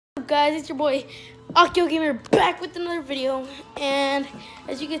guys, it's your boy Akio Gamer back with another video. And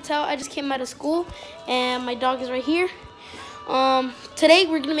as you can tell, I just came out of school and my dog is right here. Today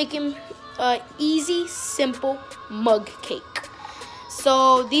we're gonna make him an easy, simple mug cake.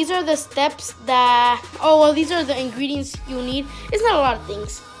 So these are the steps that, these are the ingredients you need. It's not a lot of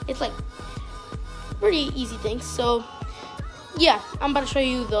things. It's like pretty easy things. So yeah, I'm about to show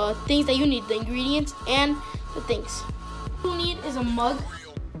you the things that you need, the ingredients and the things. What you need is a mug.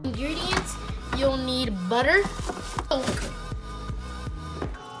 Ingredients, you'll need butter, milk,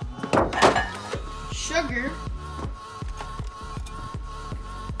 sugar,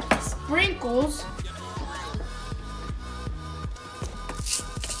 sprinkles,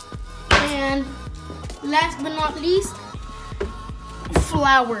 and last but not least,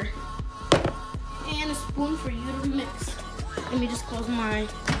 flour, and a spoon for you to mix. Let me just close my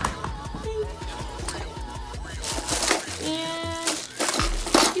thing. And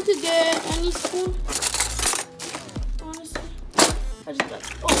you could get any spoon, honestly. I just got,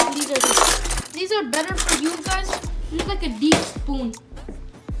 these are better for you guys. You need like a deep spoon.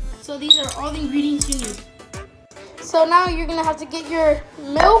 So these are all the ingredients you need. So now you're gonna have to get your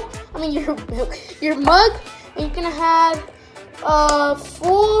your mug, and you're gonna have a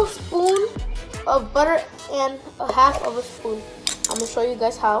full spoon of butter and a half of a spoon. I'm gonna show you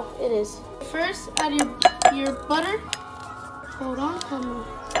guys how it is. First, add your butter. Hold on,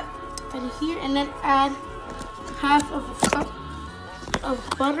 add it here, and then add half of a cup of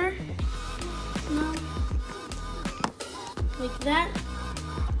butter. Now, like that.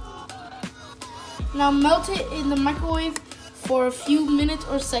 Now melt it in the microwave for a few minutes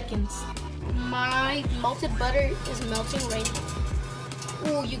or seconds. My melted butter is melting right now.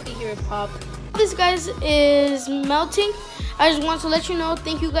 Ooh, you can hear it pop. This, guys, is melting. I just want to let you know,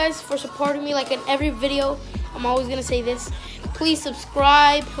 thank you guys for supporting me like in every video. I'm always gonna say this. Please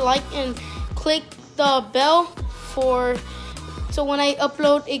subscribe, like, and click the bell so when I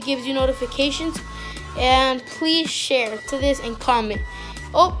upload, it gives you notifications. And please share to this and comment.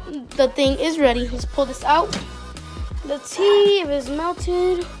 Oh, the thing is ready. Let's pull this out. Let's see if it's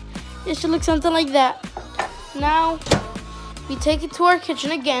melted. It should look something like that. Now, we take it to our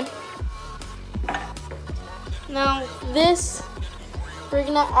kitchen again. Now, this, we're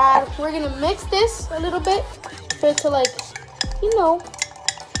gonna mix this a little bit for it to, like,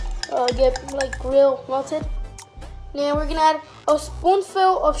 get like real melted. Now we're gonna add a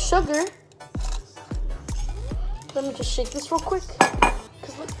spoonful of sugar. Let me just shake this real quick.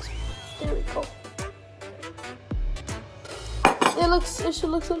 There we go. It should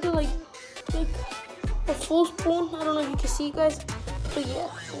look something like a full spoon. I don't know if you can see, guys, but yeah,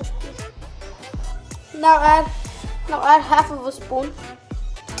 full spoon. Now add half of a spoon.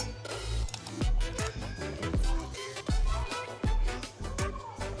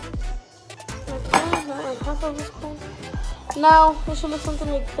 Half of a spoon. Now it should look something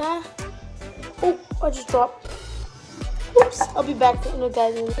like that. Oh, I just dropped. Oops, I'll be back in a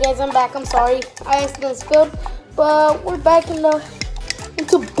guys. Guys, I'm back. I'm sorry. I accidentally spilled, but we're back into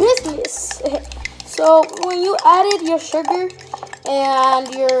business. So when you added your sugar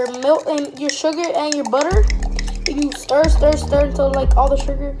and your milk and your sugar and your butter, you stir until like all the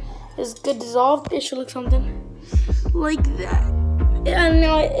sugar is good dissolved. It should look something like that. I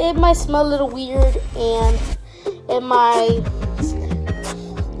know it might smell a little weird, and it might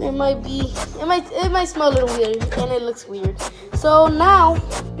smell a little weird, and it looks weird. So now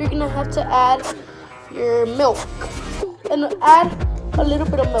you're gonna have to add your milk, and add a little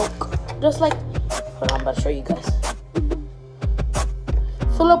bit of milk, just like, hold on, I'm about to show you guys.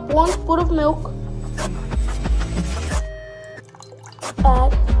 Fill up 1 spoon of milk.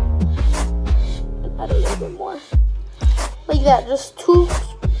 Add a little bit more. Like that, just two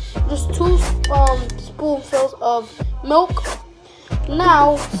spoonfuls of milk.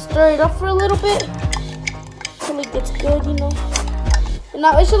 Now stir it up for a little bit until it gets good, And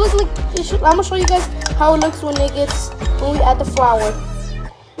now it should look like I'm gonna show you guys how it looks when we add the flour.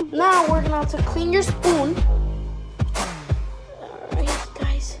 Now we're gonna have to clean your spoon. Alright,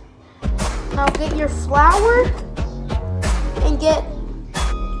 guys. Now get your flour and get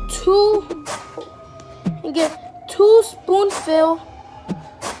two spoonfuls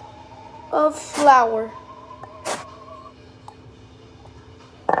of flour.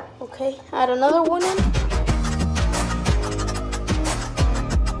 Okay, add another one in.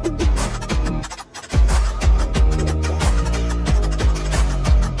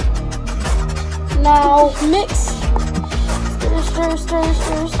 Now mix. Stir.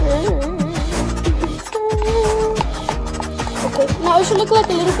 Okay, now it should look like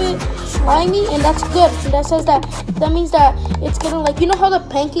a little bit slimy, and that's good. That says that that means that it's gonna, like, you know how the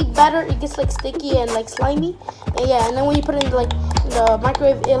pancake batter, it gets like sticky and like slimy, and yeah, and then when you put it in like the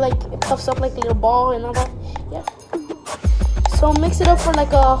microwave, it puffs up like a little ball and all that. Yeah. So mix it up for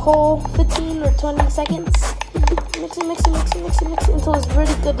like a whole 15 or 20 seconds. Mix it until it's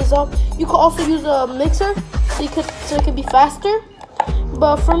really good dissolved. You could also use a mixer so it could be faster.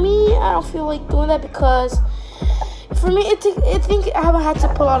 But for me, I don't feel like doing that because for me, I think I haven't had to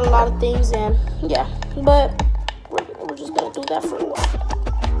pull out a lot of things, and yeah. But we're just gonna do that for a while.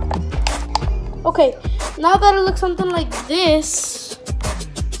 Okay, now that it looks something like this,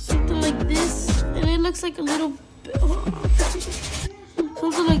 and it looks like a little,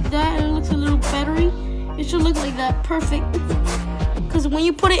 something like that, and it looks a little battery. It should look like that, perfect. Because when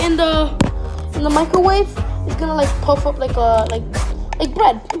you put it in the microwave, it's gonna like puff up like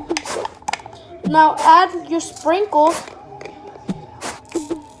bread. Now add your sprinkles.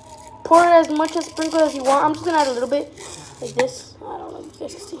 Pour as much as sprinkle as you want. I'm just gonna add a little bit, like this. I don't know if you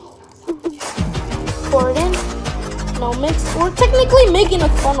guys can see. Pour it in. Now mix. We're technically making a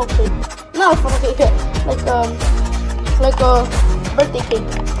funnel cake. Not a funnel cake, like a birthday cake.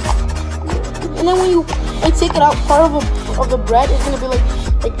 And then when you take it out, part of the bread is gonna be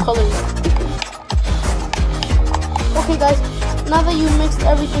like coloring. Okay, guys. Now that you mixed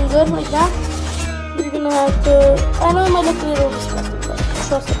everything good like that, you're gonna have to. I know it might look a little disgusting, but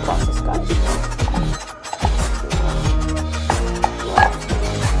trust the process, guys.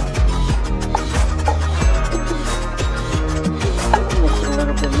 Mix a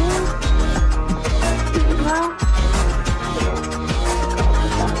little bit more. Now.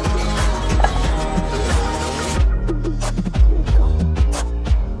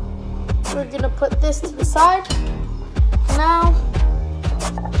 We're gonna put this to the side. Now,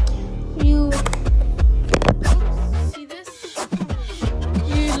 you see this?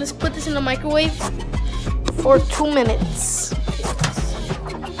 Let's put this in the microwave for 2 minutes.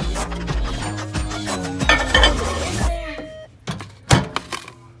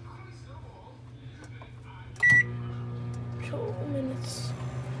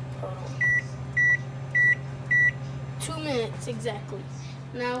 Two minutes exactly.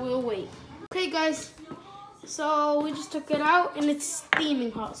 Now we'll wait. Okay, guys. So we just took it out and it's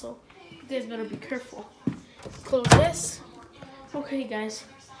steaming hot, so you guys better be careful. Close this. Okay, guys.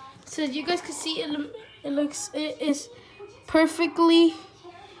 So you guys can see it is perfectly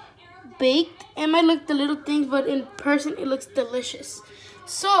baked. It might look the little things, but in person it looks delicious.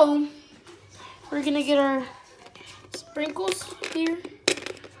 So we're gonna get our sprinkles here,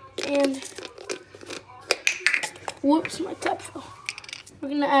 and whoops, my tap fell. We're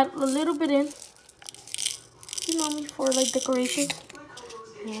gonna add a little bit in. You know me, for like decoration,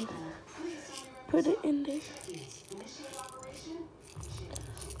 and put it in there.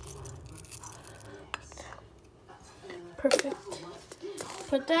 Perfect.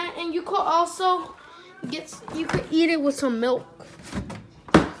 Put that, and you could also you could eat it with some milk.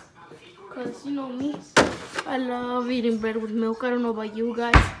 Cause you know me, I love eating bread with milk. I don't know about you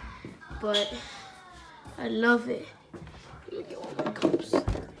guys, but I love it. Let me get one of my cups.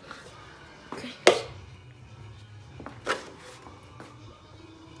 Okay.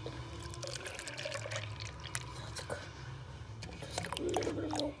 Just a little bit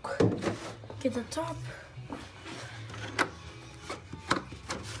of milk. Get the top.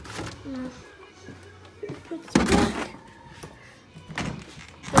 Put this back.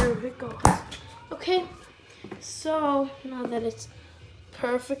 There we go. Okay, so now that it's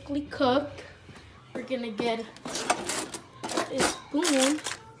perfectly cooked, we're gonna get a spoon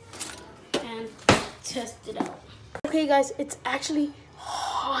and test it out. Okay, guys, it's actually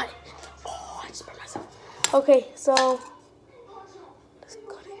hot. Oh, I just burned myself. Okay, so let's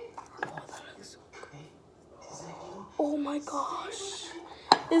cut it. Oh, that looks so good. Oh my gosh.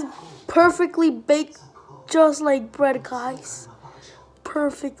 It's perfectly baked, just like bread, guys.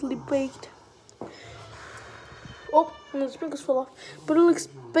 Perfectly baked. Oh, and the sprinkles fell off. But it looks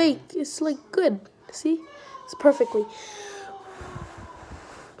baked. It's like good. See? It's perfectly.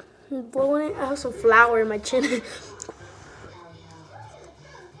 I'm blowing it. I have some flour in my chin.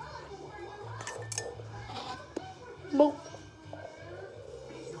 Nope.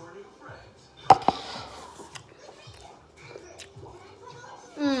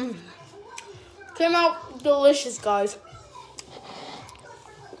 Came out delicious, guys.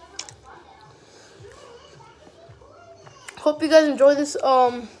 Hope you guys enjoy this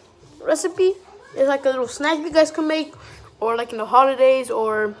recipe. It's like a little snack you guys can make, or like in the holidays,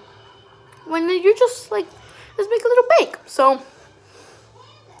 or when you're just like, just make a little bake. So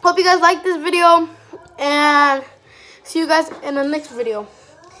hope you guys like this video, and see you guys in the next video.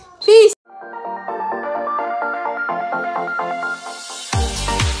 Peace.